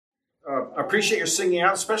appreciate your singing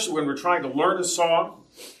out, especially when we're trying to learn a song.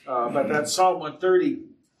 But that Psalm 130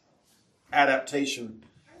 adaptation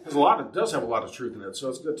does have a lot of truth in it, so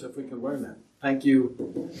it's good if we can learn that. Thank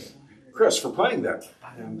you, Chris, for playing that.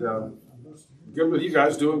 And good with you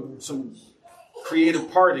guys doing some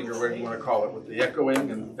creative parting, or whatever you want to call it, with the echoing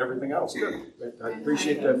and everything else. Good. I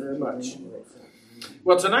appreciate that very much.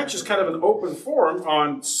 Well, tonight's just kind of an open forum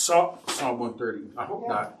on Psalm 130. I hope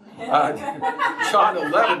not. John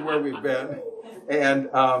 11, where we've been. And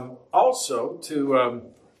also to,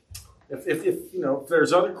 if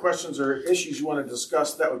there's other questions or issues you want to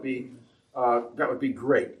discuss, that would be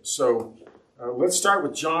great. So let's start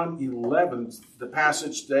with John 11, the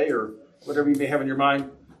passage today, or whatever you may have in your mind.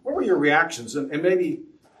 What were your reactions? And maybe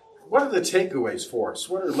what are the takeaways for us?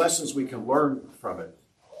 What are lessons we can learn from it?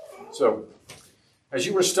 So as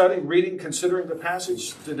you were studying, reading, considering the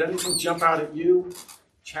passage, did anything jump out at you?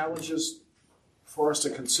 Challenges for us to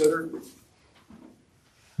consider?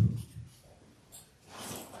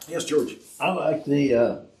 Yes, George. I like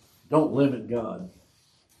the don't limit God.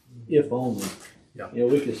 If only. Yeah.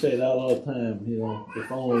 We could say that all the time.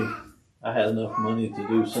 If only I had enough money to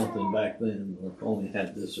do something back then, or if only I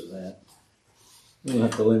had this or that. We don't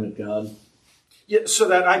have to limit God. Yeah. So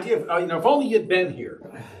that idea of if only you'd been here,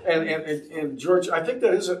 and George, I think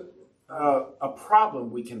that is a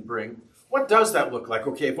problem we can bring. What does that look like?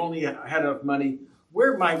 Okay, if only I had enough money,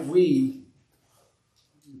 where might we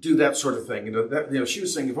do that sort of thing? She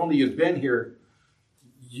was saying, if only you'd been here,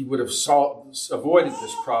 you would have avoided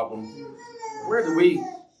this problem. Where do we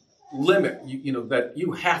limit, that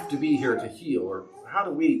you have to be here to heal? Or how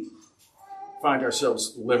do we find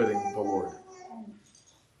ourselves limiting the Lord?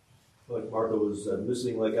 Like Martha was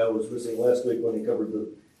missing, like I was missing last week when he covered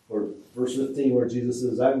verse 15, where Jesus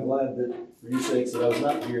says, "I'm glad that for your sakes that I was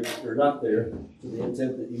not here or not there, to the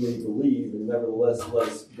intent that you may believe, and nevertheless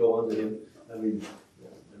let's go unto him." I mean,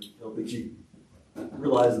 I don't think she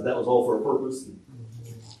realized that was all for a purpose,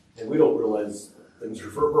 and we don't realize things are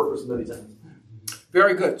for a purpose many times.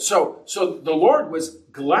 Very good. So the Lord was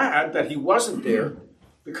glad that he wasn't there,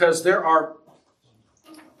 because there are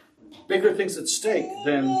bigger things at stake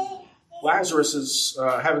than Lazarus is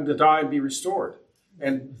having to die and be restored.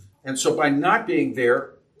 And so by not being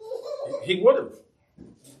there, he would have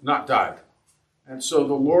not died. And so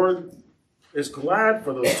the Lord is glad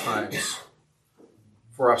for those times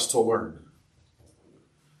for us to learn.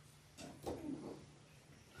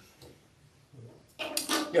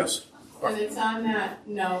 Yes. And it's on that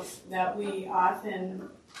note that we often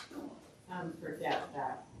forget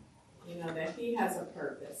that, that he has a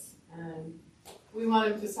purpose. And we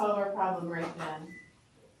want him to solve our problem right then.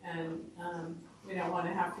 And we don't want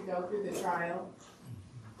to have to go through the trial.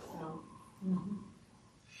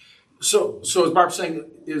 So as Barb's saying,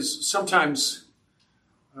 is sometimes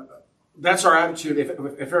that's our attitude. If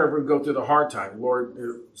ever we go through the hard time, Lord,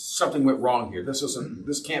 something went wrong here.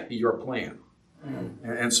 This can't be your plan.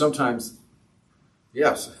 And sometimes,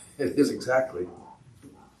 yes, it is exactly.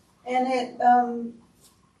 And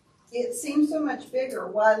it seems so much bigger.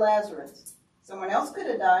 Why Lazarus? Someone else could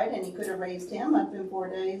have died, and he could have raised him up in 4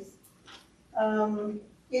 days.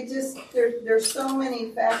 There's so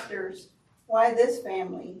many factors. Why this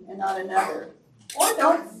family and not another? Or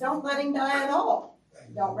don't let him die at all.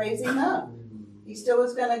 Don't raise him up. He still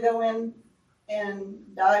is going to go in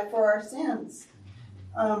and die for our sins.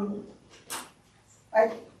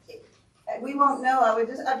 We won't know.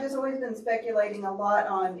 I've just always been speculating a lot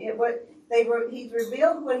on it. He's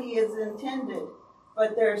revealed what he has intended,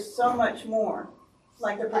 but there's so much more.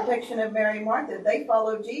 Like the protection of Mary and Martha, they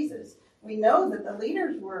followed Jesus. We know that the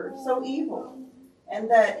leaders were so evil, and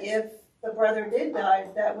that if the brother did die,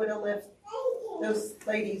 that would have left those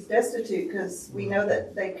ladies destitute, because we know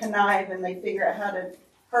that they connive and they figure out how to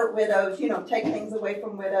hurt widows, take things away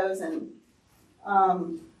from widows. And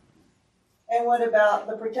what about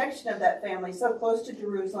the protection of that family so close to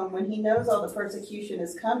Jerusalem when he knows all the persecution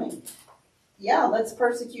is coming? Yeah, let's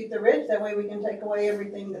persecute the rich. That way we can take away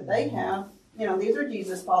everything that they have. These are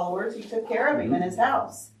Jesus followers. He took care of him in his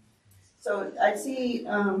house. So I see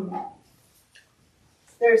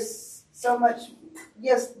there's so much.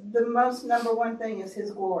 Yes, the most number one thing is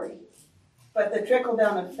his glory. But the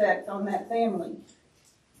trickle-down effect on that family.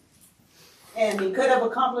 And he could have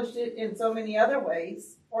accomplished it in so many other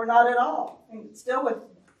ways, or not at all. And still would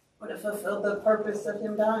have fulfilled the purpose of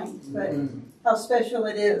him dying. But how special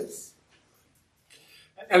it is.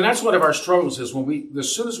 And that's one of our struggles is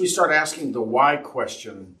as soon as we start asking the why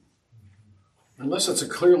question, unless it's a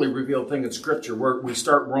clearly revealed thing in Scripture, we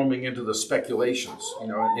start roaming into the speculations,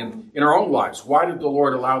 in our own lives. Why did the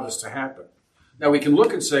Lord allow this to happen? Now we can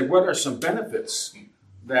look and say, what are some benefits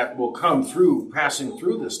that will come through, passing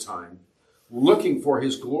through this time, looking for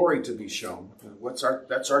his glory to be shown. And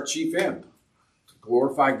that's our chief end, to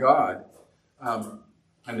glorify God and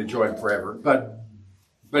enjoy him forever.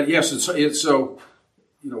 But yes, it's so,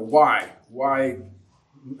 why? Why?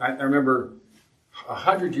 I remember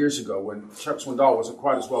 100 years ago when Chuck Swindoll wasn't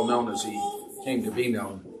quite as well known as he came to be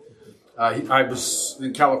known. I was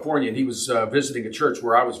in California, and he was visiting a church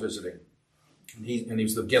where I was visiting. And he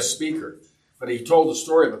was the guest speaker. But he told the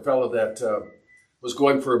story of a fellow that was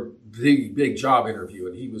going for a big job interview.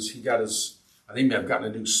 And he got his, I think he may have gotten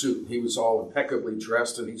a new suit. And he was all impeccably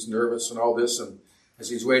dressed, and he's nervous and all this. And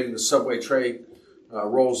as he's waiting, the subway tray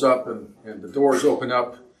rolls up, and the doors open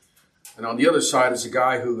up. And on the other side is a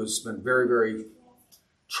guy who has been very, very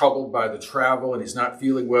troubled by the travel, and he's not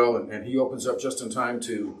feeling well. And he opens up just in time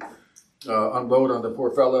to unload on the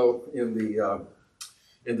poor fellow in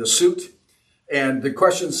the suit. And the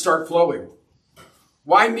questions start flowing.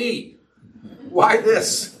 Why me? Why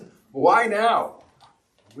this? Why now?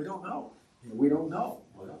 We don't know. We don't know.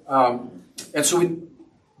 And so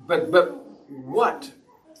but what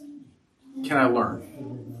can I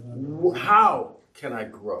learn? How can I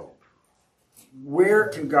grow? Where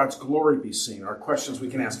can God's glory be seen? Are questions we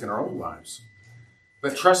can ask in our own lives.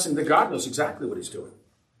 But trusting that God knows exactly what he's doing.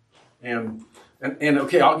 And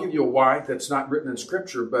okay, I'll give you a why that's not written in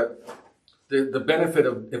Scripture, but the benefit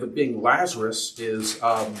of it being Lazarus is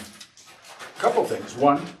a couple things.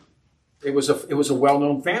 One, it was a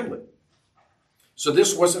well-known family. So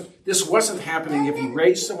this wasn't happening if he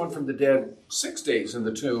raised someone from the dead 6 days in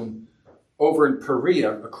the tomb over in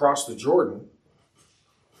Perea across the Jordan.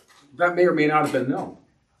 That may or may not have been known.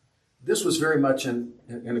 This was very much and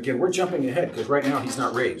again, we're jumping ahead because right now he's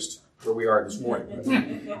not raised where we are this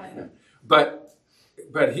morning. But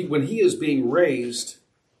when he is being raised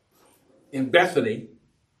in Bethany,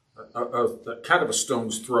 a kind of a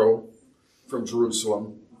stone's throw from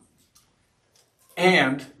Jerusalem,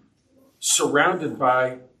 and surrounded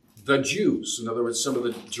by the Jews, in other words, some of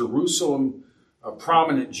the Jerusalem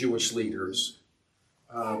prominent Jewish leaders,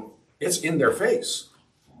 it's in their face.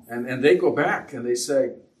 And they go back and they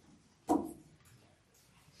say,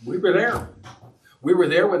 we were there. We were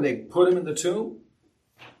there when they put him in the tomb.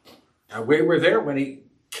 And we were there when he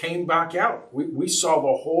came back out. We saw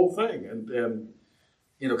the whole thing. And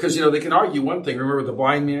because, they can argue one thing. Remember the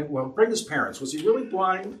blind man? Well, bring his parents. Was he really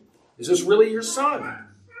blind? Is this really your son?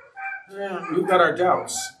 Yeah, we've got our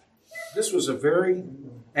doubts. This was a very,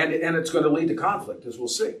 and it's going to lead to conflict, as we'll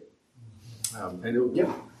see. And it will get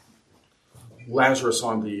Lazarus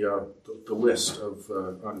on the list of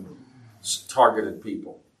targeted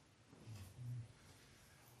people.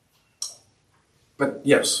 But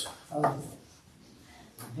yes.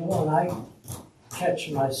 When I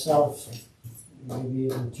catch myself, maybe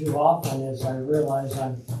even too often, as I realize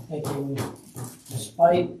I'm thinking,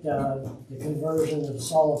 despite the conversion of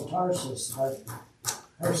Saul of Tarsus, that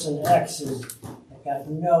person X has got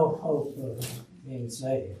no hope of being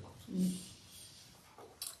saved.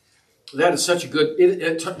 That is such a good.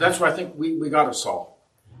 That's why I think we got a Saul.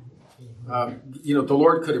 The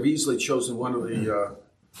Lord could have easily chosen one of the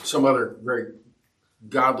some other very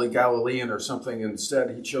godly Galilean or something. Instead,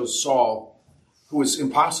 he chose Saul, who was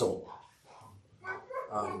impossible.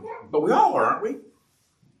 But we all are, aren't we?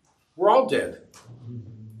 We're all dead,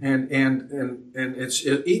 and it's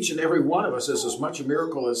each and every one of us is as much a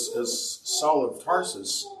miracle as Saul of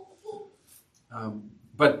Tarsus.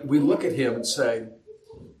 But we look at him and say,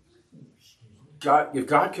 God, if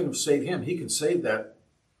God can save him, he can save that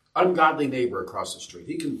ungodly neighbor across the street.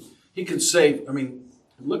 He can save. I mean,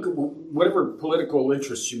 look at whatever political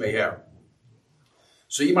interests you may have.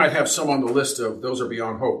 So you might have some on the list of those are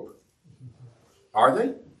beyond hope. Are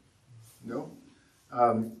they? No.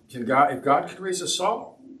 If God could raise a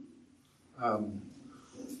Saul,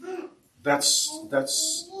 that's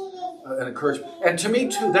an encouragement. And to me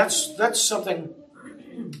too, that's something.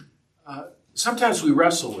 Sometimes we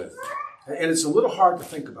wrestle with, and it's a little hard to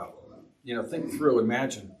think about. Think through,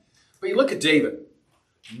 imagine. But you look at David,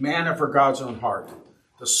 man after God's own heart,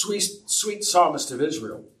 the sweet psalmist of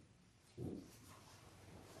Israel,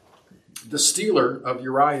 the stealer of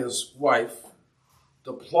Uriah's wife,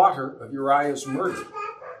 the plotter of Uriah's murder.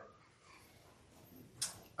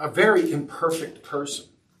 A very imperfect person.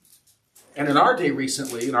 And in our day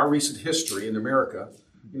recently, in our recent history in America,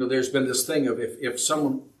 there's been this thing of if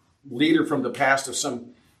some leader from the past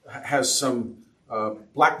has some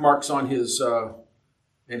black marks on his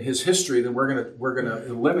in his history, then we're gonna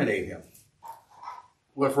eliminate him.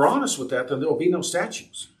 Well, if we're honest with that, then there will be no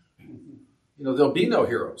statues. There'll be no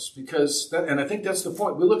heroes and I think that's the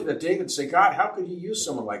point. We look at David and say, God, how could you use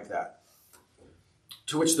someone like that?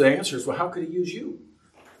 To which the answer is, well, how could he use you?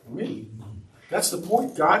 Me. That's the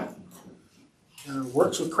point. God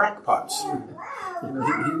works with crackpots.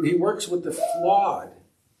 He works with the flawed.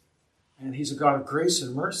 And he's a God of grace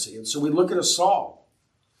and mercy. And so we look at a Saul,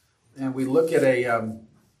 and we look at a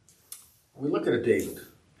David,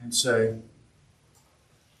 and say,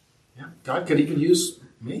 yeah, God could even use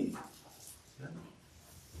me. Yeah.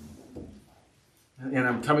 And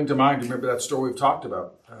I'm coming to mind, remember that story we've talked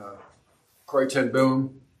about. Corrie ten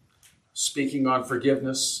Boom speaking on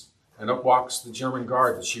forgiveness, and up walks the German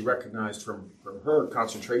guard that she recognized from her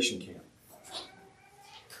concentration camp.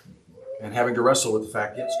 And having to wrestle with the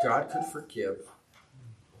fact, yes, God could forgive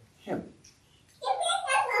him.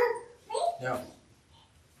 Yeah.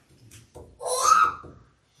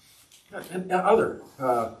 And other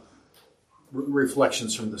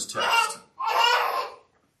reflections from this text.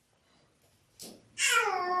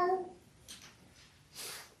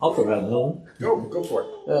 I'll throw out another one. Go for it.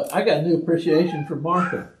 I got a new appreciation for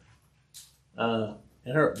Martha. And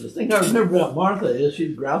the thing I remember about Martha is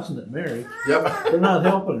she's grousing at Mary Yep. for not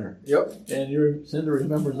helping her. Yep. And you seem to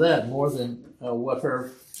remember that more than what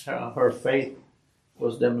how her faith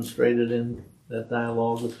was demonstrated in that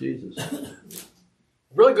dialogue with Jesus.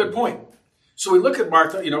 Really good point. So we look at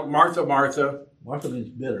Martha, Martha. Martha means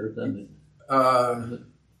bitter, doesn't it?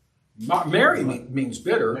 Mary means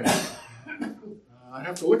bitter. I'd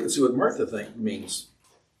have to look and see what Martha means.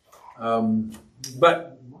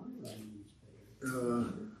 But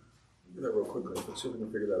do that real quickly. Let's see if we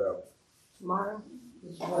can figure that out. Mara?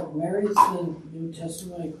 Is what Mary's the New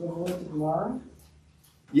Testament equivalent of Mara?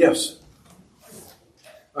 Yes.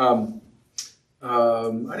 I'd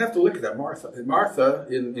have to look at that. Martha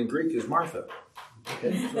in Greek is Martha.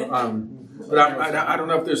 Okay. But I don't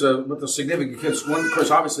know if there's what the significance. One, of course,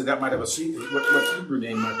 obviously that might have what Hebrew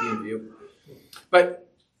name might be in view. But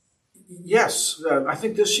yes, I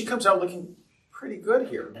think she comes out looking pretty good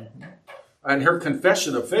here, and her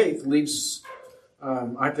confession of faith leaves,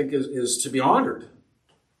 I think, is to be honored.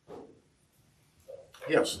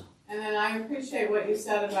 Yes. And then I appreciate what you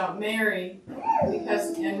said about Mary,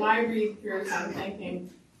 because in my read-throughs I'm thinking,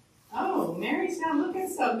 oh, Mary's not looking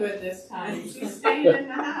so good this time. She's staying in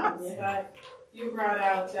the house. But you brought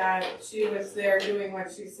out that she was there doing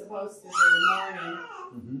what she's supposed to do mourning.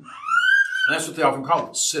 Mm-hmm. And that's what they often call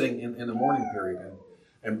it, sitting in the mourning period.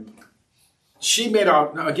 And she may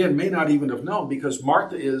not even have known, because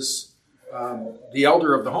Martha is the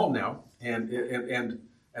elder of the home now, and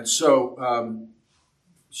so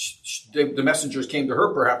the messengers came to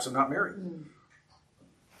her perhaps, and not Mary.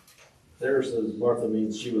 There says Martha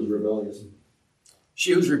means she was rebellious.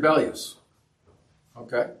 She who's rebellious.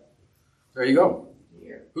 Okay, there you go.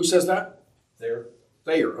 Here. Who says that? There.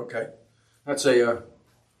 Thayer. Okay, that's an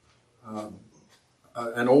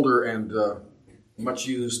older and much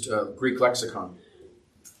used Greek lexicon.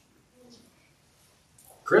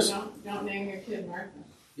 Chris? Don't name your kid Martha.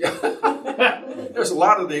 Yeah. There's a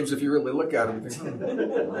lot of names if you really look at them.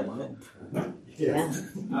 Yeah.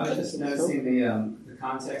 I was just noticing the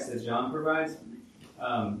context that John provides.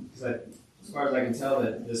 Because as far as I can tell,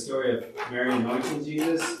 that the story of Mary anointing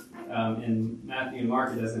Jesus in Matthew and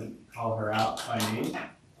Mark, it doesn't call her out by name,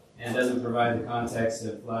 and it doesn't provide the context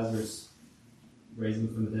of Lazarus raising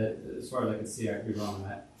from the dead. As far as I can see, I could be wrong on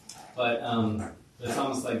that. But it's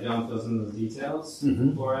almost like John fills in those details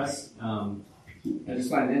for us. I just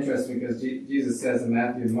find it interesting because Jesus says in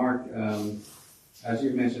Matthew and Mark, as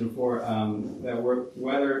you've mentioned before, that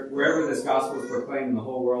wherever this gospel is proclaimed in the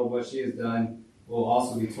whole world, what she has done will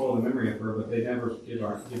also be told in memory of her, but they never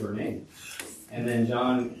give her name. And then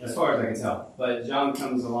John, as far as I can tell, but John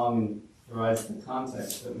comes along and provides the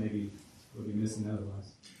context that maybe would be missing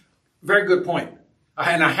otherwise. Very good point.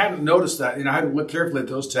 And I hadn't noticed that, and I hadn't looked carefully at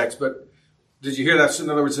those texts, but did you hear that? In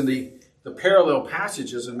other words, in the parallel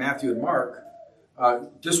passages in Matthew and Mark,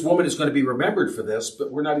 this woman is going to be remembered for this,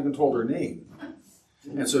 but we're not even told her name.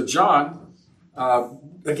 And so John,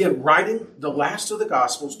 again, writing the last of the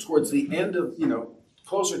Gospels towards the end of,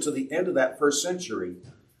 closer to the end of that first century.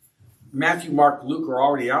 Matthew, Mark, Luke are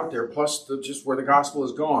already out there, plus just where the Gospel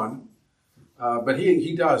is gone. But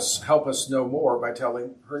he does help us know more by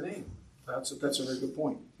telling her name. That's a very good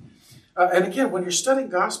point. And again, when you're studying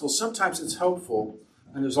Gospels, sometimes it's helpful,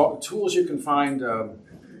 and there's all the tools you can find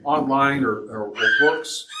online or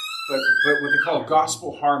books, but what they call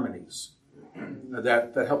gospel harmonies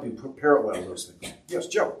that help you parallel those things. Yes,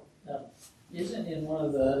 Joe. Isn't in one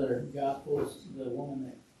of the other Gospels the woman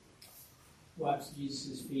that wipes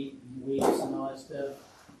Jesus' feet and weeps and all that stuff?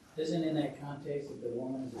 Isn't in that context that the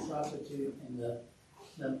woman is a prostitute and the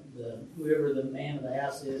whoever the man of the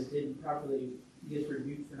house is didn't properly gets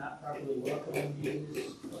rebuked for not properly welcoming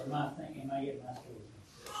Jesus? Or am I getting my story?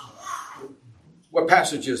 What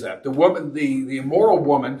passage is that? The woman, the immoral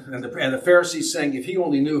woman, and the Pharisees saying, if he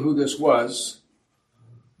only knew who this was.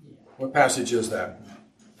 What passage is that?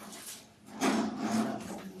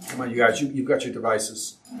 Come on, you guys, you've got your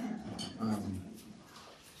devices.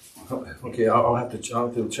 Okay, I'll have to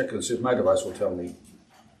check it and see if my device will tell me.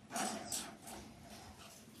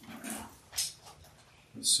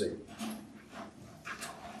 Let's see.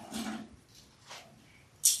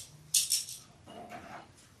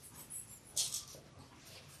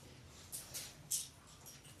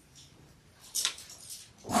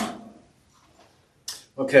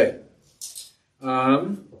 Okay.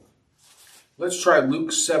 Let's try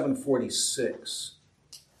Luke 7:46.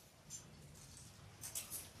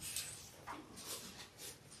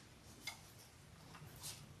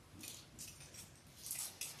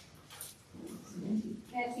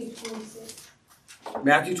 Matthew 26.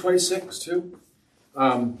 Matthew 26 too.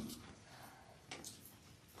 I'm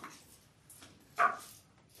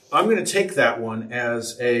going to take that one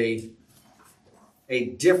as a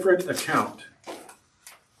different account.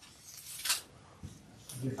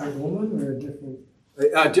 Different woman or a different?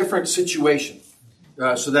 A different situation.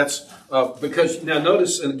 So that's because now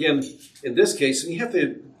notice, and again, in this case, and you have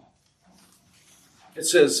to, it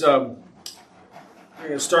says, I'm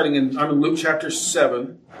in Luke chapter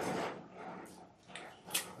 7,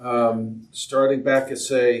 starting back at,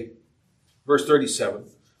 say, verse 37.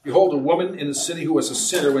 Behold, a woman in the city who was a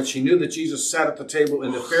sinner, when she knew that Jesus sat at the table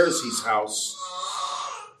in the Pharisee's house,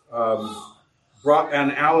 brought an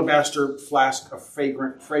alabaster flask of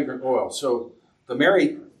fragrant oil. So the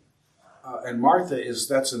Mary and Martha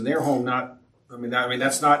that's in their home,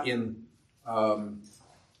 that's not in a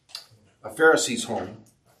Pharisee's home.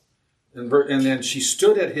 And then she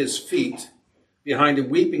stood at his feet behind him,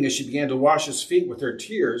 weeping as she began to wash his feet with her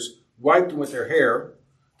tears, wiped them with her hair.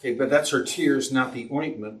 Okay, but that's her tears, not the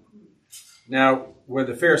ointment. Now, when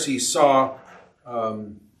the Pharisees saw,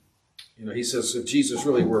 he says, if Jesus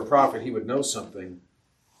really were a prophet, he would know something.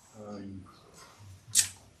 And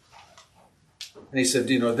he said,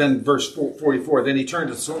 then verse 44, then he turned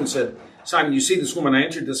to the woman and said, Simon, you see this woman, I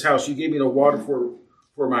entered this house, you gave me no water for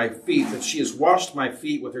my feet, that she has washed my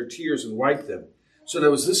feet with her tears and wiped them. So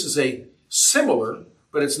this is a similar,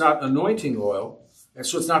 but it's not anointing oil, and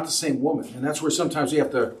so it's not the same woman. And that's where sometimes we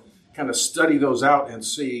have to kind of study those out and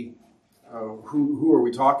see who are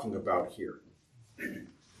we talking about here.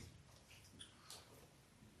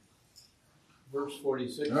 Verse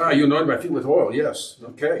 46. You anointed my feet with oil, yes.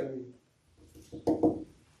 Okay.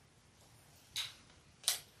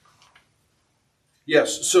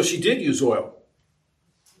 Yes, so she did use oil.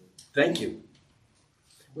 Thank you.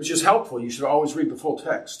 Which is helpful. You should always read the full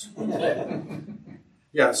text.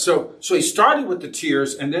 Yeah, so he started with the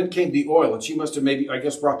tears, and then came the oil, and she must have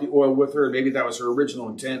brought the oil with her, and maybe that was her original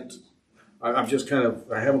intent. I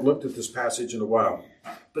haven't looked at this passage in a while.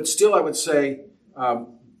 But still, I would say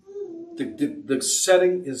the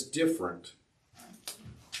setting is different.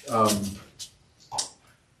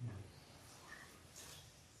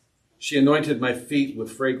 She anointed my feet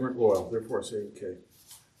with fragrant oil. Therefore, I say, okay.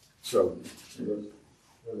 So,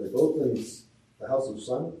 are they both in the house of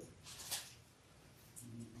Simon?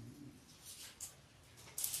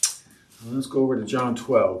 Let's go over to John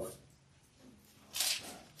 12.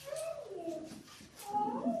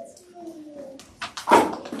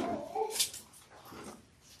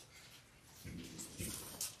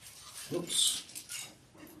 Oops.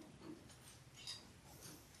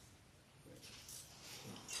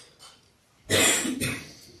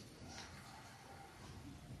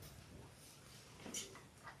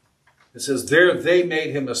 It says, there they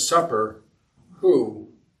made him a supper, who?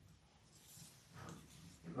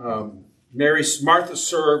 Martha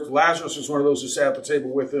served. Lazarus was one of those who sat at the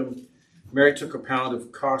table with him. Mary took a pound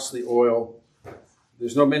of costly oil.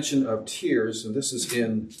 There's no mention of tears, and this is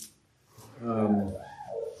in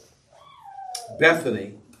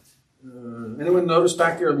Bethany. Anyone notice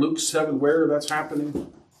back there in Luke 7 where that's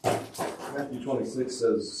happening? Matthew 26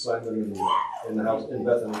 says Simon in the house in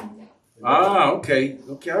Bethany. Okay.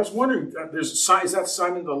 I was wondering, is that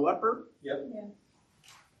Simon the leper? Yep. Yeah.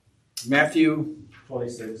 Matthew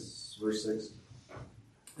 26, verse 6.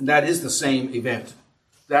 And that is the same event.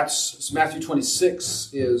 That's Matthew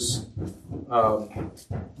 26 is,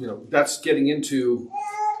 that's getting into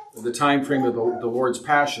the time frame of the Lord's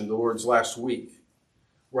Passion, the Lord's last week.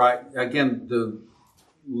 Right? Again, the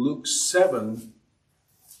Luke 7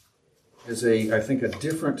 is I think, a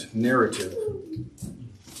different narrative.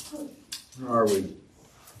 Where are we?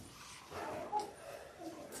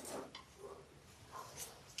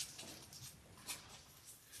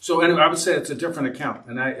 So anyway, I would say it's a different account,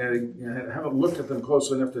 and I haven't looked at them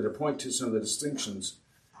closely enough to point to some of the distinctions,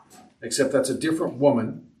 except that's a different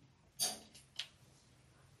woman.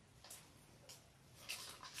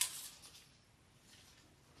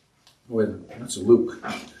 Wait, that's a Luke,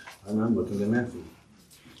 and I'm looking at Matthew.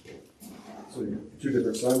 So two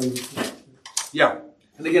different Simons. Yeah,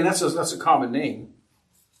 and again, that's a common name.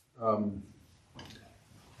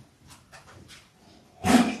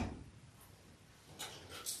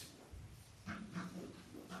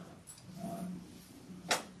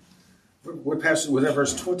 What passage was that?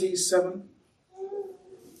 Verse 27.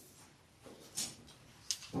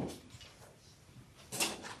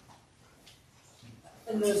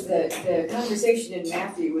 And the conversation in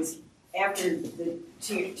Matthew was after the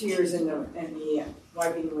tears and the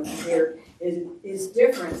wiping with the hair is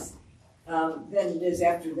different than it is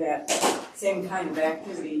after that same kind of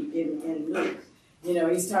activity in Luke. You know,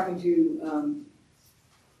 he's talking to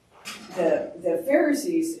the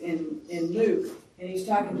Pharisees in Luke, and he's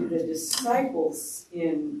talking to the disciples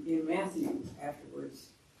in Matthew afterwards.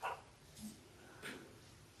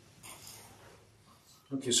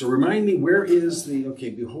 Okay, so remind me, where is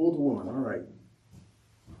behold the woman, all right.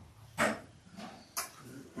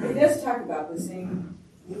 He does talk about the same.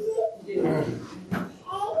 Maybe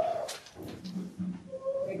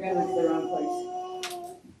I looked at the wrong place.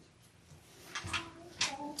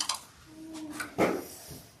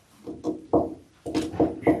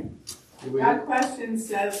 That question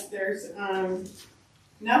says there's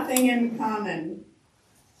nothing in common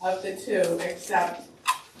of the two except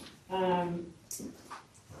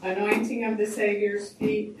anointing of the Savior's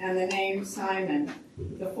feet and the name Simon.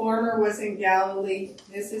 The former was in Galilee.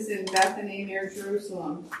 This is in Bethany near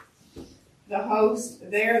Jerusalem. The host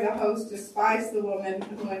despised the woman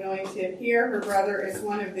who anointed. Here her brother is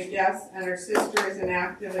one of the guests and her sister is an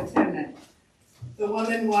active attendant. The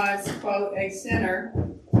woman was, quote, a sinner,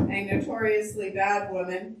 a notoriously bad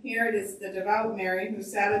woman. Here it is the devout Mary who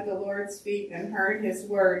sat at the Lord's feet and heard his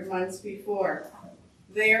word months before.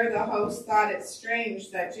 There the host thought it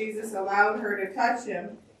strange that Jesus allowed her to touch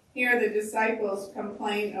him. Here the disciples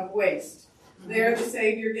complain of waste. There the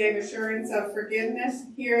Savior gave assurance of forgiveness.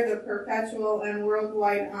 Here the perpetual and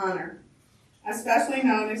worldwide honor. Especially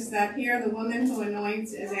notice that here the woman who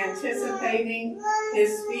anoints is anticipating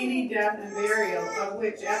his speedy death and burial, of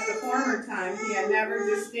which at the former time he had never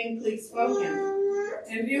distinctly spoken.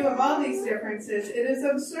 In view of all these differences, it is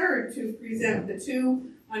absurd to present the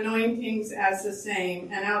two anointings as the same,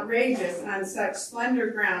 and outrageous on such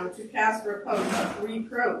slender ground to cast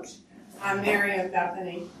reproach on Mary of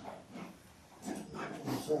Bethany.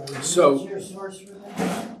 So, what's your source for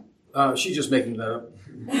that? She's just making that up.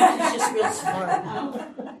 It's just real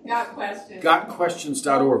smart. Got questions.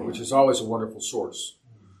 Gotquestions.org, which is always a wonderful source.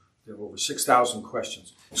 They have over 6,000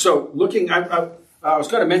 questions. So I was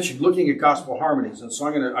going to mention looking at Gospel Harmonies, and so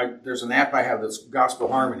there's an app I have that's Gospel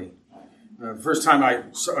Harmony. The first time I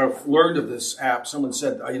learned of this app, someone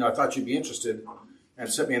said, I thought you'd be interested,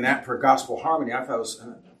 and sent me an app for Gospel Harmony. I thought it was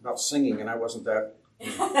about singing, and I wasn't that.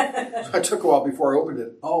 So I took a while before I opened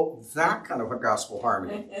it. Oh, that kind of a Gospel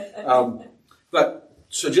Harmony. But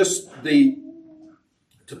so just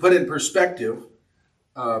to put in perspective,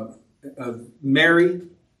 Mary,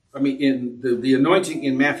 in the anointing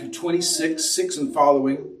in Matthew 26:6 and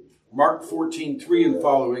following, Mark 14:3 and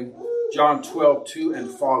following, John 12:2 and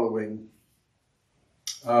following.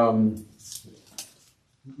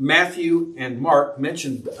 Matthew and Mark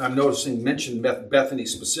mention Bethany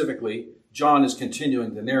specifically. John is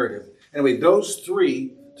continuing the narrative. Anyway, those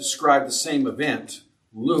three describe the same event.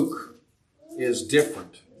 Luke is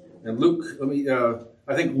different. And Luke,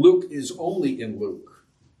 I think Luke is only in Luke.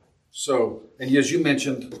 So, and as you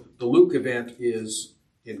mentioned, the Luke event is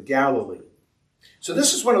in Galilee. So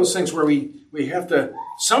this is one of those things where we have to,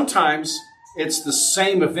 sometimes it's the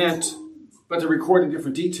same event, but they're recording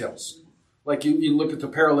different details. Like you look at the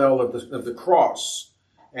parallel of the cross,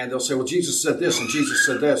 and they'll say, well, Jesus said this and Jesus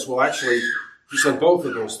said this. Well, actually, he said both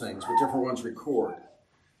of those things, but different ones record.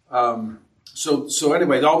 So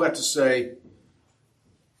anyway, all that to say,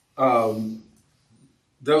 the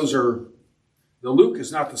Luke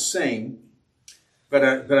is not the same, but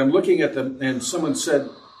I'm looking at them, and someone said,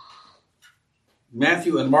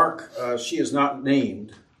 Matthew and Mark, she is not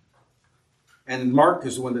named. And Mark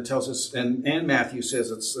is the one that tells us, and Matthew says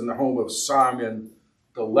it's in the home of Simon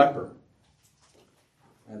the leper.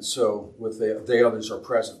 And so with the others are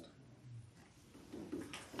present.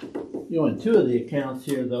 In two of the accounts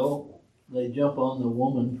here, though, they jump on the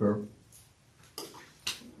woman for,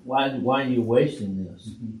 why are you wasting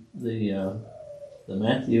this? Mm-hmm. The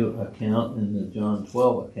Matthew account and the John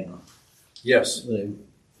 12 account. Yes. They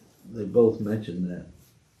They both mention that.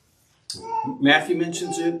 Matthew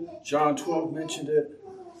mentions it. John 12 mentioned it.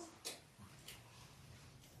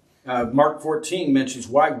 Mark 14 mentions,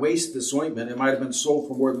 why waste this ointment? It might have been sold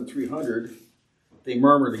for more than 300. They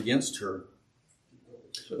murmured against her.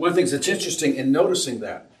 One of the things that's interesting in noticing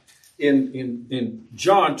that, in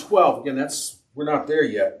John 12, again, we're not there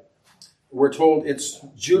yet. We're told it's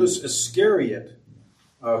Judas Iscariot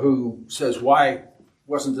who says, why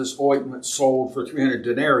wasn't this ointment sold for 300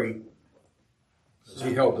 denarii? Because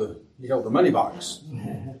he held the money box.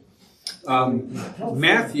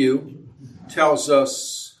 Matthew tells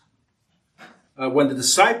us when the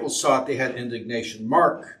disciples saw it, they had indignation.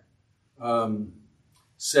 Mark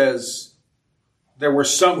says there were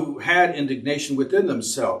some who had indignation within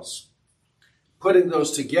themselves. Putting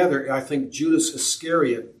those together, I think Judas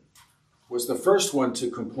Iscariot was the first one to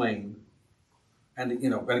complain. And,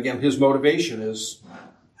 and again, his motivation is,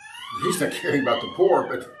 he's not caring about the poor,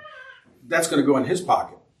 but that's going to go in his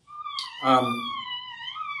pocket.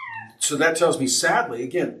 So that tells me, sadly,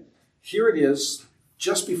 again, here it is,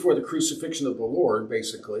 just before the crucifixion of the Lord,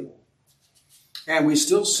 basically. And we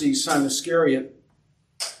still see Simon Iscariot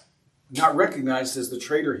not recognized as the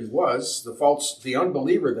traitor he was, the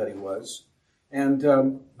unbeliever that he was, and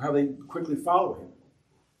how they quickly follow him.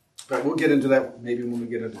 But we'll get into that maybe when we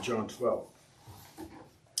get into John 12.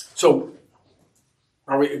 So,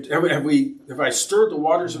 have I stirred the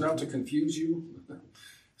waters enough to confuse you?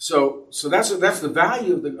 So that's the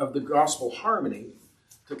value of the gospel harmony,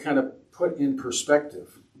 to kind of put in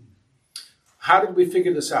perspective. How did we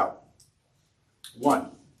figure this out?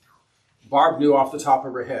 One, Barb knew off the top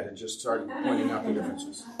of her head and just started pointing out the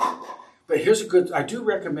differences. But here's I do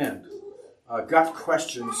recommend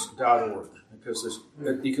gotquestions.org, because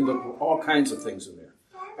you can look for all kinds of things in there.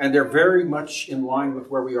 And they're very much in line with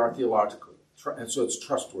where we are theologically. And so it's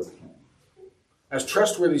trustworthy. As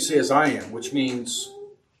trustworthy, say, as I am, which means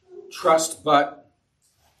trust but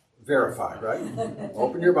verify, right?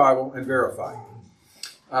 Open your Bible and verify.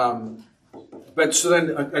 But so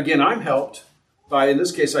then, again, I'm helped by, in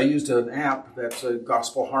this case, I used an app that's a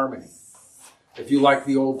Gospel Harmony. If you like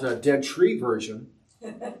the old Dead Tree version,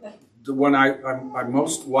 the one I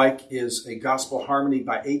most like is a Gospel Harmony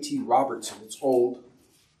by A.T. Robertson. It's old.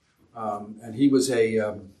 And he was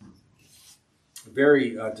a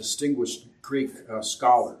very distinguished Greek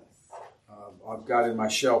scholar. I've got in my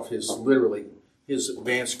shelf his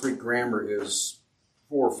advanced Greek grammar is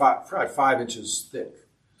 5 inches thick.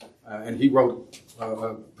 And he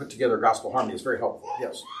put together a Gospel Harmony. It's very helpful.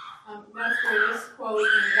 Yes? That's where this quote in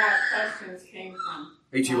Got Questions came from.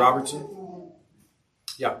 A.T. Robertson?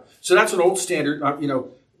 Yeah. So that's an old standard.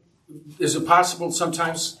 Is it possible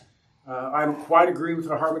sometimes I don't quite agree with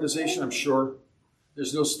the harmonization? I'm sure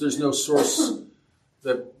there's no source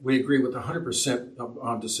that we agree with 100%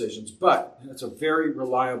 on decisions, but it's a very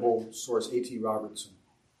reliable source, A.T. Robertson.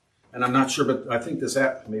 And I'm not sure, but I think this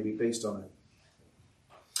app may be based on it.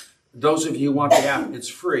 Those of you who want the app, it's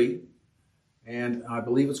free, and I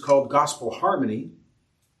believe it's called Gospel Harmony,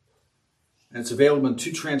 and it's available in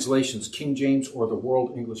 2 translations, King James or the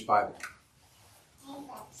World English Bible.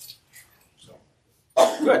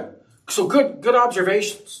 Good. So good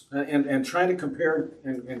observations, and trying to compare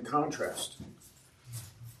and contrast.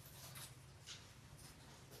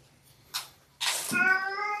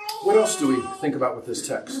 What else do we think about with this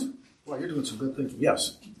text? Well, you're doing some good thinking.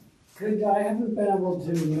 Yes? I haven't been able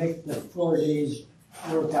to make the 4 days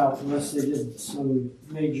work out unless they did some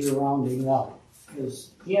major rounding up.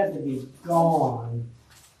 Because he had to be gone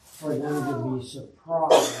for them to be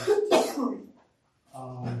surprised. The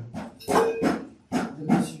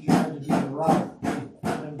messenger had to be right for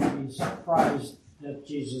them to be surprised that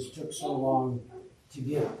Jesus took so long to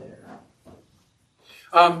get there.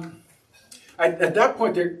 At that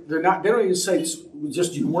point, they don't even say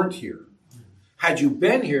just you weren't here. Had you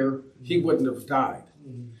been here, he wouldn't have died.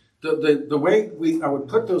 The way I would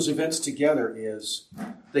put those events together is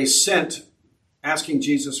they sent asking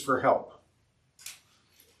Jesus for help.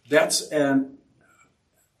 That's an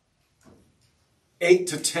 8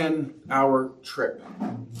 to 10 hour trip.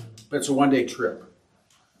 But it's a 1-day trip.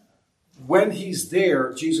 When he's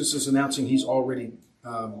there, Jesus is announcing he's already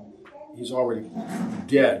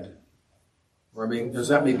dead. Or because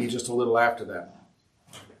that may be just a little after that.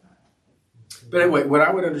 But anyway, what I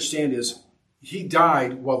would understand is he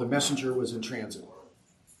died while the messenger was in transit.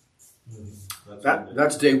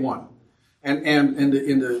 That's day one. And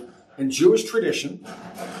in Jewish tradition,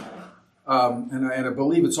 and I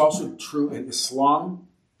believe it's also true in Islam,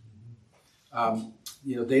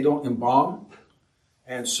 they don't embalm,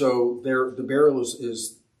 and so the burial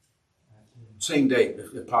is same day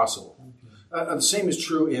if possible. The same is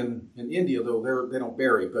true in India, though they don't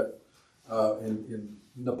bury, but in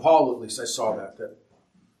Nepal, at least, I saw that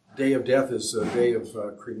day of death is a day of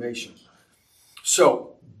cremation.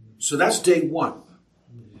 So that's day one.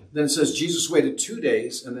 Then it says Jesus waited 2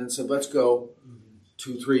 days and then said, let's go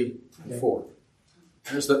 2, 3, and 4.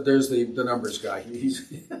 There's the numbers guy. He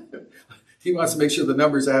wants to make sure the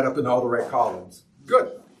numbers add up in all the right columns.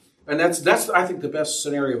 Good. And that's I think the best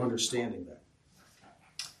scenario of understanding that.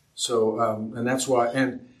 So and that's why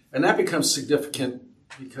and that becomes significant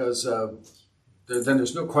because then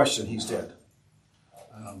there's no question he's dead.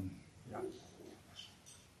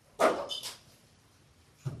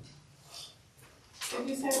 Did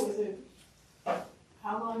you say it was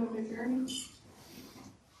how long of a journey?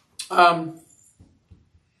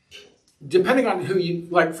 Depending on who you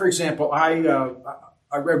like. For example, I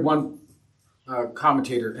read one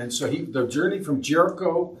commentator, and so the journey from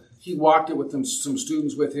Jericho, he walked it with some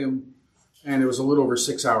students with him, and it was a little over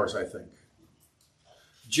 6 hours, I think.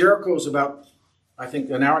 Jericho is about, I think,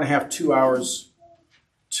 an hour and a half, 2 hours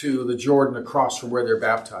to the Jordan across from where they're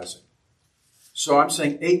baptizing. So I'm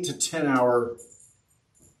saying 8 to 10 hour,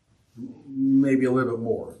 maybe a little bit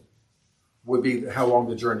more, would be how long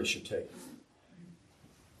the journey should take.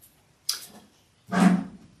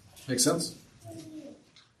 Make sense?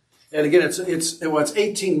 And again, it's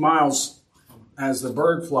 18 miles as the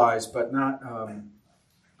bird flies, but not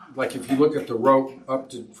like if you look at the road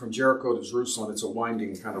from Jericho to Jerusalem, it's a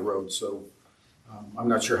winding kind of road. So I'm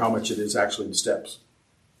not sure how much it is actually in steps.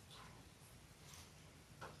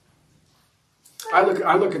 I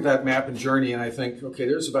look at that map and journey, and I think, okay,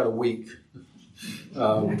 there's about a week.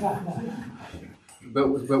 But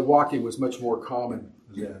walking was much more common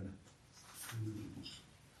then.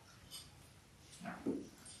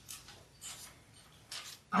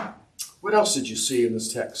 What else did you see in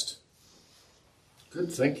this text?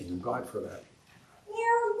 Good thinking. I'm glad for that.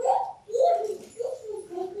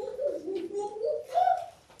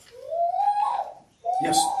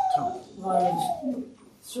 Yes, Tom. Well, I was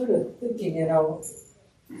sort of thinking,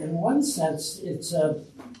 in one sense, it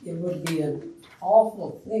would be an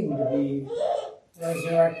awful thing to be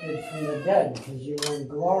resurrected from the dead because you were in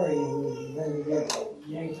glory and then you get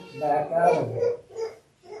yanked back out of it.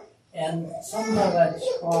 And somehow that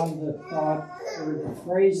spawned the thought or the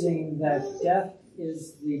phrasing that death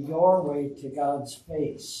is the doorway to God's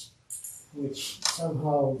face, which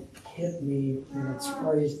somehow hit me when it's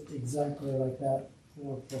phrased exactly like that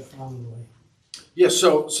more profoundly. Yes,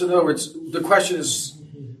 so in other words, the question is,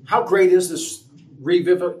 how great is this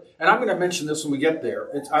revivify? And I'm going to mention this when we get there.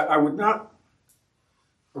 I would not,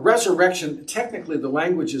 resurrection, technically the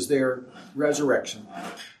language is there, resurrection.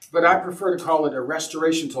 But I prefer to call it a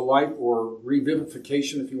restoration to life or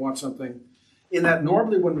revivification if you want something. In that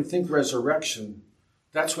normally when we think resurrection,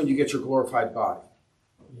 that's when you get your glorified body.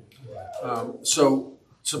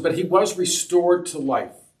 But he was restored to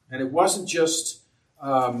life. And it wasn't just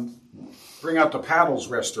bring out the paddles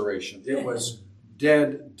restoration. It was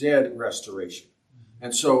dead restoration.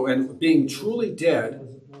 And being truly dead.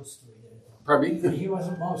 Pardon me? He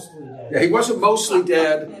wasn't mostly dead. Yeah, he wasn't mostly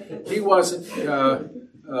dead. He wasn't he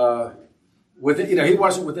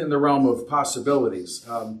wasn't within the realm of possibilities.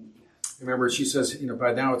 Remember, she says,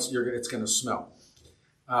 by now it's going to smell.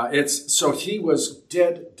 So he was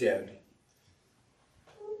dead.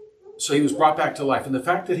 So he was brought back to life, and the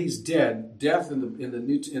fact that he's dead, death in the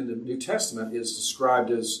New Testament is described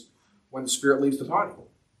as when the spirit leaves the body.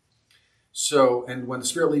 So, and when the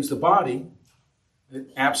spirit leaves the body,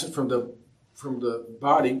 absent from the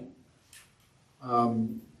body,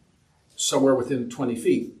 somewhere within 20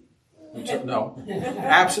 feet. No,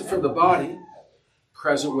 absent from the body,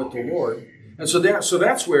 present with the Lord. And so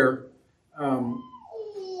that's where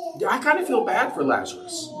I kind of feel bad for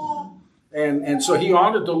Lazarus. And so he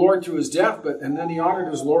honored the Lord through his death, and then he honored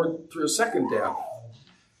his Lord through his second death.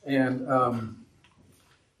 And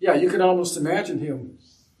you can almost imagine him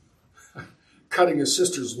cutting his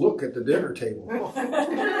sister's look at the dinner table.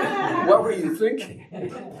 What were you thinking?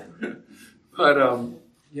 But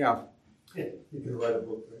yeah. You can write a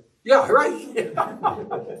book, right? Yeah, right. Yeah.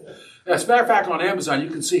 As a matter of fact, on Amazon, you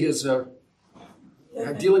can see his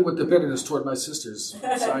dealing with the bitterness toward my sisters,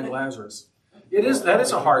 signed Lazarus. That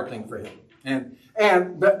is a hard thing for him.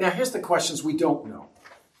 But now here's the questions we don't know.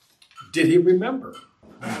 Did he remember?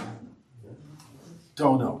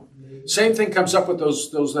 Don't know. Same thing comes up with those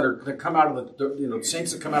that come out of the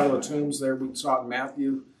saints that come out of the tombs. There we saw it in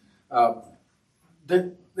Matthew.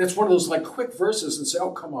 That's one of those like quick verses and say,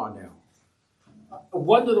 "Oh, come on now."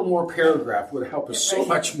 One little more paragraph would help us so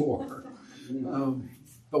much more.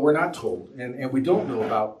 But we're not told, and we don't know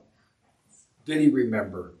about. Did he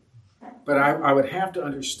remember? But I would have to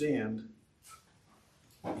understand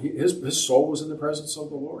his soul was in the presence of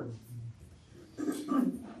the Lord.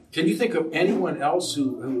 Can you think of anyone else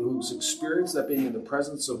who's experienced that being in the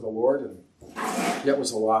presence of the Lord and yet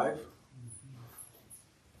was alive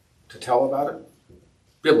to tell about it?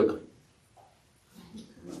 Biblically.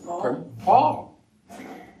 Paul.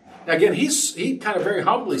 Now again, he kind of very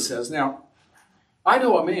humbly says, now, I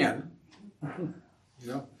know a man,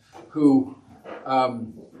 who,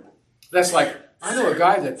 that's like, I know a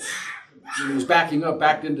guy that when he was backed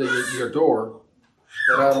into your door.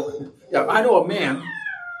 But I know a man.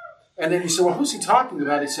 And then he said, well, who's he talking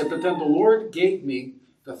about? He said, but then the Lord gave me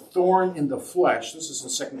the thorn in the flesh. This is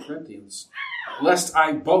in 2 Corinthians. Lest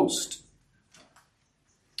I boast.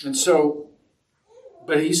 And so,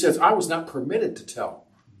 but he says, I was not permitted to tell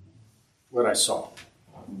what I saw.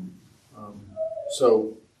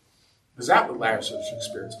 So, is that what Lazarus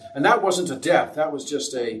experienced? And that wasn't a death. That was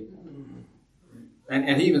just a...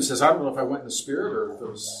 And he even says, I don't know if I went in the spirit or if it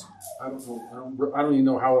was... I don't even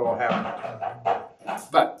know how it all happened.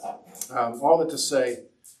 But all that to say,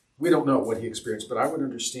 we don't know what he experienced, but I would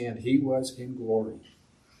understand he was in glory.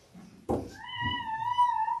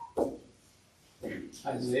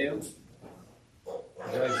 Isaiah?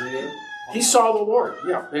 He saw the Lord,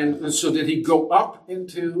 yeah. And so did he go up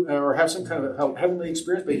into, or have some kind of a heavenly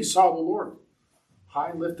experience? But he saw the Lord,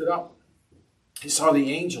 high and lifted up. He saw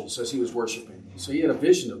the angels as he was worshiping. So he had a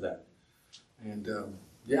vision of that. And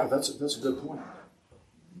that's a good point.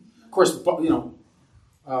 Of course, the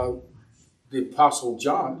Apostle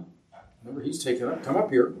John, remember, he's taken up, come up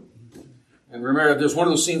here. And remember, there's one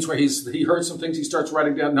of those scenes where he heard some things he starts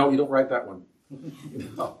writing down. No, you don't write that one.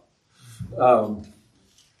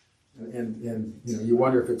 And you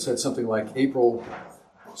wonder if it said something like April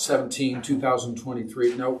 17,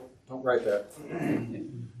 2023. No, don't write that.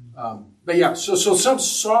 But yeah, so some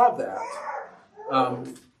saw that.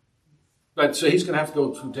 But so he's going to have to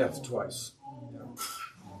go through death twice.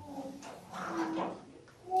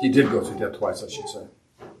 He did go through death twice, I should say.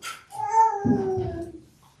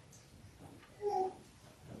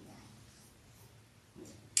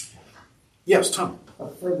 Yes, Tom.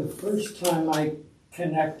 For the first time I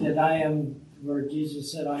connected, I am, where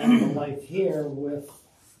Jesus said, I am the life here, with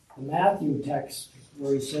the Matthew text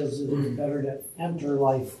where he says it is better to enter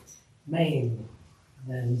life maimed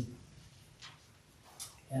than.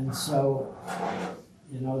 And so,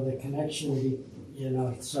 the connection,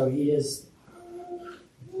 so he is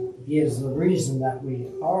the reason that we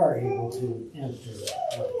are able to enter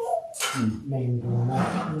life maimed or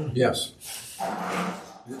not. Yes.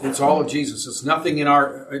 It's all of Jesus. It's nothing in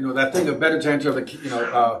our, that thing of better to enter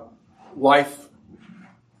the, life,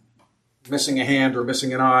 missing a hand or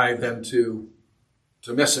missing an eye, than to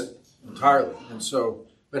miss it entirely. And so,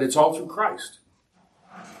 but it's all through Christ.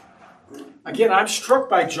 Again, I'm struck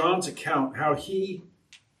by John's account, how he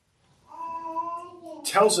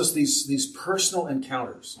tells us these personal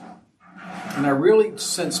encounters. And I really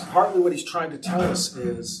sense partly what he's trying to tell us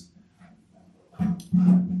is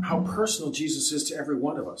how personal Jesus is to every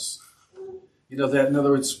one of us. That in other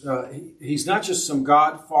words, he's not just some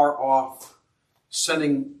God far off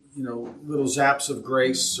sending, little zaps of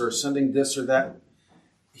grace or sending this or that.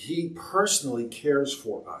 He personally cares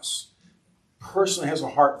for us, personally has a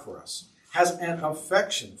heart for us, has an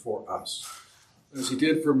affection for us, as he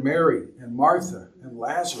did for Mary and Martha and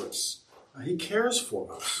Lazarus. He cares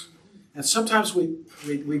for us. And sometimes we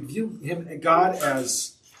view him, God,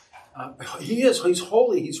 as he's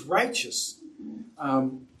holy, he's righteous.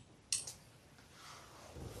 And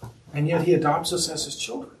yet he adopts us as his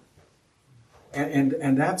children.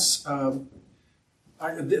 And that's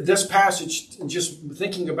this passage, just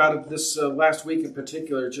thinking about it this last week in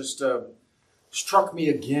particular, just struck me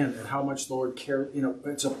again at how much the Lord cares.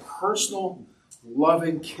 It's a personal,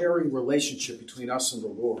 loving, caring relationship between us and the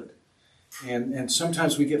Lord. And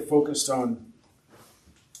sometimes we get focused on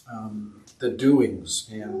the doings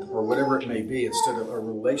or whatever it may be, instead of a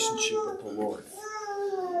relationship with the Lord.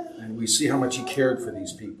 And we see how much he cared for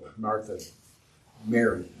these people, Martha,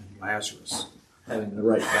 Mary, and Lazarus. Having the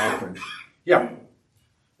right doctrine. Yeah.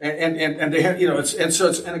 And they have,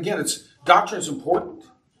 it's doctrine's important,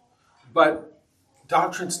 but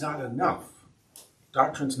doctrine's not enough.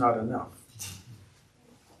 Doctrine's not enough.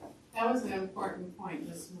 That was an important point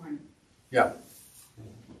this morning. Yeah.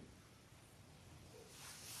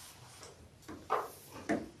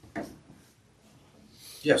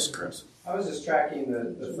 Yes, Chris. I was just tracking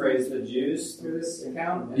the phrase "the Jews" through this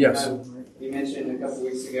account. And yes. You mentioned a couple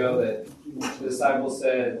weeks ago that the disciples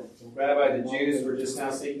said, "Rabbi, the Jews were just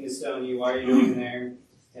now seeking to stone you. Why are you going there?"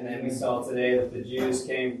 And then we saw today that the Jews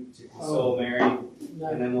came to console Mary.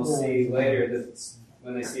 And then we'll see later that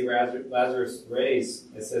when they see Lazarus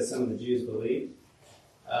raised, it says some of the Jews believed.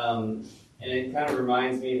 And it kind of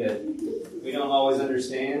reminds me that we don't always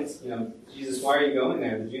understand, Jesus, why are you going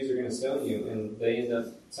there? The Jews are going to stone you. And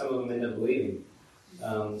some of them end up believing.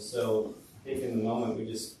 So I think in the moment,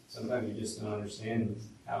 sometimes we just don't understand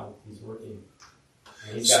how he's working.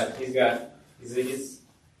 And he's got a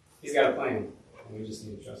plan, and we just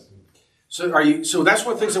need to trust him. So that's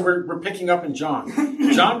one of the things that we're picking up in John.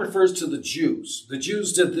 John refers to the Jews. The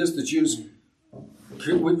Jews did this. The Jews.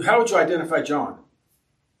 How would you identify John?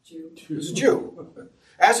 Jew. He's a Jew.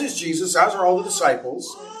 As is Jesus, as are all the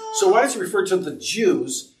disciples. So why does he refer to the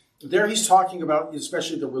Jews? There he's talking about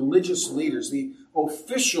especially the religious leaders, the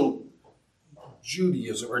official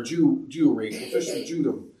Judaism or Jewry, official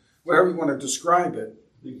Judaism, whatever you want to describe it.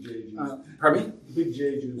 Big J Jews. Pardon me? The big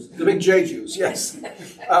J Jews. The big J Jews, yes.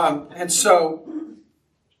 And so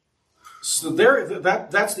there,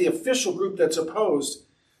 that's the official group that's opposed.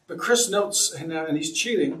 But Chris notes, and he's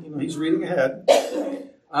cheating, he's reading ahead.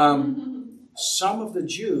 Some of the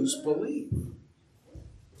Jews believe.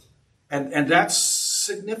 And that's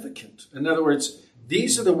significant. In other words,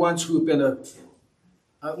 these are the ones who have been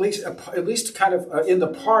at least kind of in the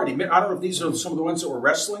party. I don't know if these are some of the ones that were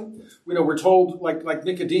wrestling. We're told, like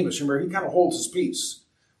Nicodemus, remember, he kind of holds his peace.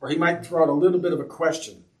 Or he might throw out a little bit of a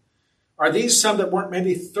question. Are these some that weren't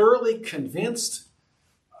maybe thoroughly convinced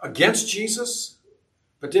against Jesus,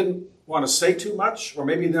 but didn't want to say too much? Or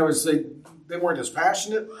maybe they weren't as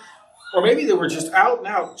passionate? Or maybe they were just out and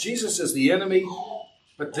out, Jesus is the enemy.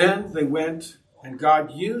 But then they went, and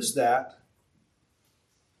God used that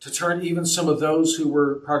to turn even some of those who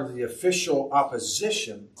were part of the official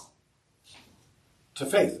opposition to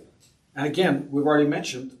faith. And again, we've already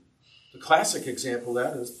mentioned the classic example of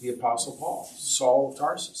that is the Apostle Paul, Saul of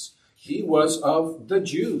Tarsus. He was of the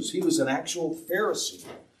Jews. He was an actual Pharisee.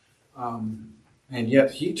 And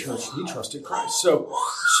yet he trusted Christ. So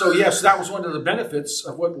yes, that was one of the benefits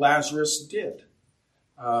of what Lazarus did.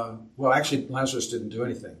 Well, actually, Lazarus didn't do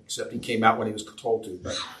anything, except he came out when he was told to.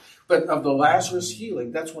 But of the Lazarus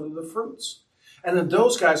healing, that's one of the fruits. And then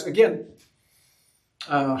those guys, again,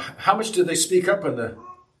 how much did they speak up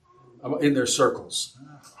in their circles?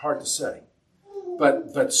 Hard to say.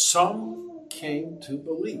 But some came to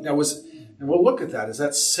believe. Now, and we'll look at that. Is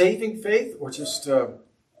that saving faith or just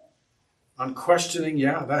unquestioning?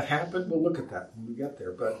 Yeah, that happened. We'll look at that when we get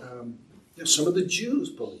there. But some of the Jews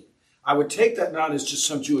believe. I would take that not as just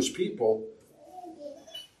some Jewish people.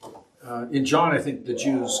 In John, I think the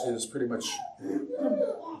Jews is pretty much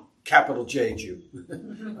capital J Jew.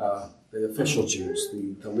 The official Jews,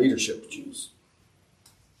 the leadership Jews.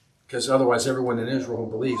 Because otherwise everyone in Israel who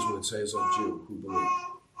believes would say is a Jew who believes.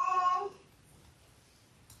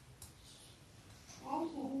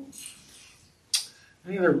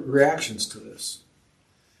 Any other reactions to this?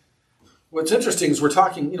 What's interesting is we're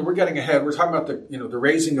talking, we're getting ahead. We're talking about the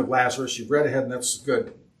raising of Lazarus. You've read ahead, and that's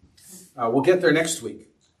good. We'll get there next week.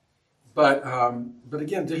 But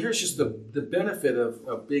again, here's just the benefit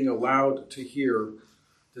of being allowed to hear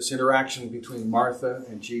this interaction between Martha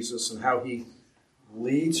and Jesus and how he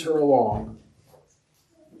leads her along.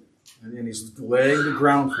 And he's laying the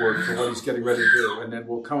groundwork for what he's getting ready to do. And then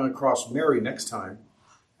we'll come across Mary next time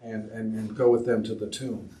and go with them to the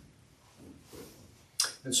tomb.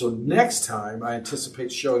 And so next time, I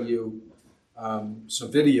anticipate showing you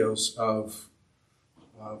some videos of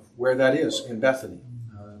where that is in Bethany.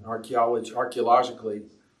 Archaeologically,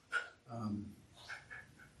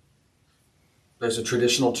 there's a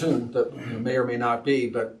traditional tomb that may or may not be,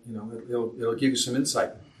 but it'll give you some insight.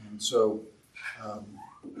 And so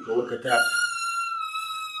we'll look at that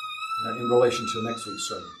in relation to next week's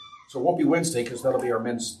sermon. So it won't be Wednesday because that'll be our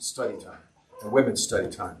men's study time and women's study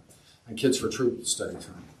time and Kids for Truth study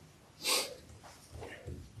time.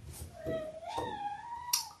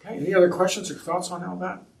 Okay, any other questions or thoughts on all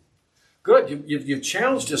that? Good, you've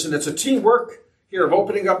challenged us, and it's a teamwork here of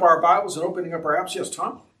opening up our Bibles and opening up our apps. Yes,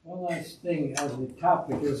 Tom? One last thing as the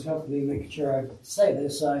topic is hopefully make sure I say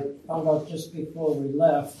this. I found out just before we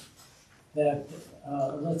left that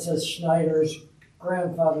Elizabeth Schneider's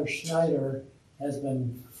grandfather Schneider has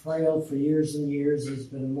been frail for years and years. He's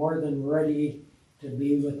been more than ready to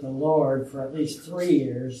be with the Lord for at least 3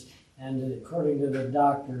 years. And according to the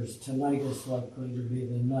doctors, tonight is likely to be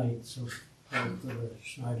the night. So pray for the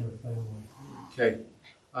Schneider family. Okay.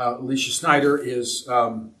 Alicia Schneider is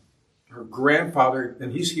her grandfather,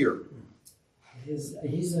 and he's here.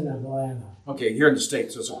 He's in Atlanta. Okay, here in the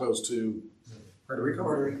States as opposed to Puerto Rico?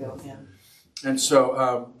 Puerto Rico, yeah. And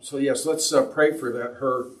so yes, let's pray for that.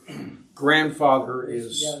 Her grandfather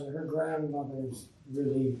is... Yeah, her grandmother is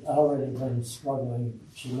really already been struggling.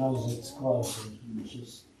 She knows it's close, and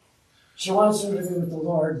she wants her to be with the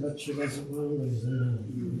Lord, but she doesn't want to lose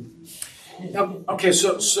him. Okay,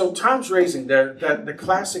 so Tom's raising the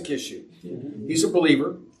classic issue. He's a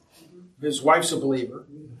believer. His wife's a believer.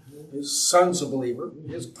 His son's a believer.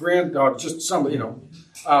 His granddaughter, just somebody,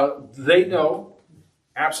 they know,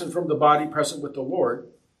 absent from the body, present with the Lord.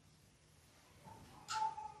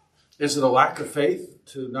 Is it a lack of faith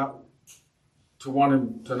to want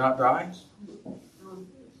him to not die?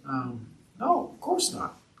 No, of course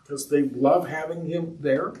not. Because they love having him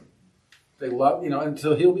there. They love,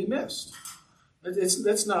 until he'll be missed.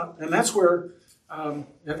 That's not, and that's where,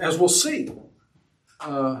 as we'll see,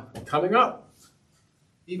 coming up,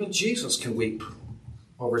 even Jesus can weep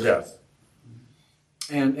over death.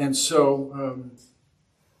 And so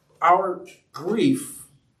our grief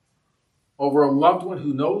over a loved one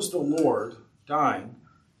who knows the Lord dying,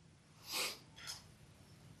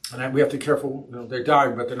 and we have to be careful, they're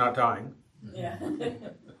dying, but they're not dying. Yeah.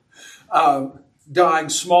 Dying,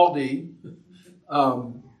 small d.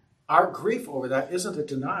 Our grief over that isn't a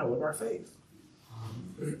denial of our faith.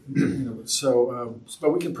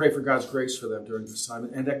 But we can pray for God's grace for them during this time,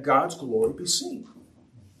 and that God's glory be seen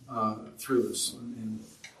through this. And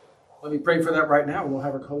let me pray for that right now, and we'll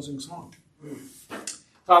have our closing song.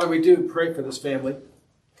 Father, we do pray for this family,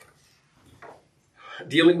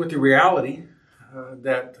 dealing with the reality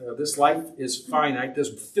that this life is finite, this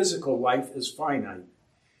physical life is finite.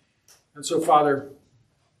 And so, Father,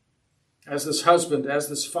 as this husband, as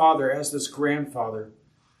this father, as this grandfather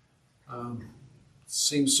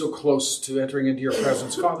seems so close to entering into your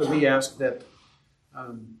presence, Father, we ask that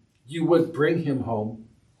you would bring him home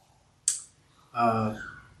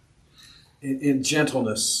in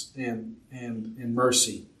gentleness and in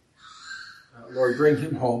mercy. Lord, bring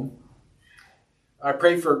him home. I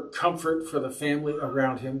pray for comfort for the family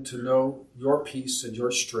around him to know your peace and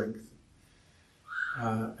your strength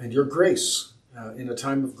and your grace in a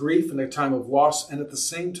time of grief and a time of loss. And at the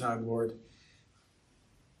same time, Lord,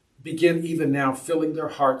 begin even now filling their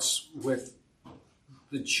hearts with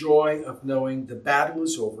the joy of knowing the battle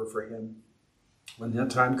is over for him when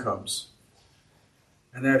that time comes.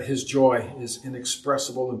 And that his joy is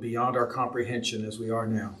inexpressible and beyond our comprehension as we are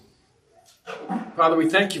now. Father, we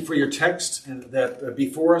thank you for your text and that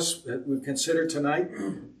before us that we've considered tonight.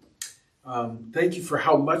 Thank you for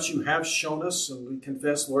how much you have shown us. And we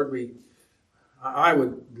confess, Lord, I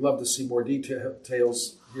would love to see more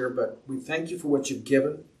details here, but we thank you for what you've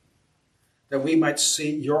given. That we might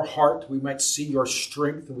see your heart, we might see your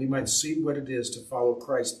strength, and we might see what it is to follow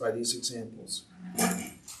Christ by these examples.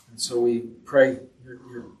 And so we pray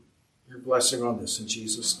your blessing on this in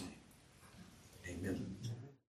Jesus' name.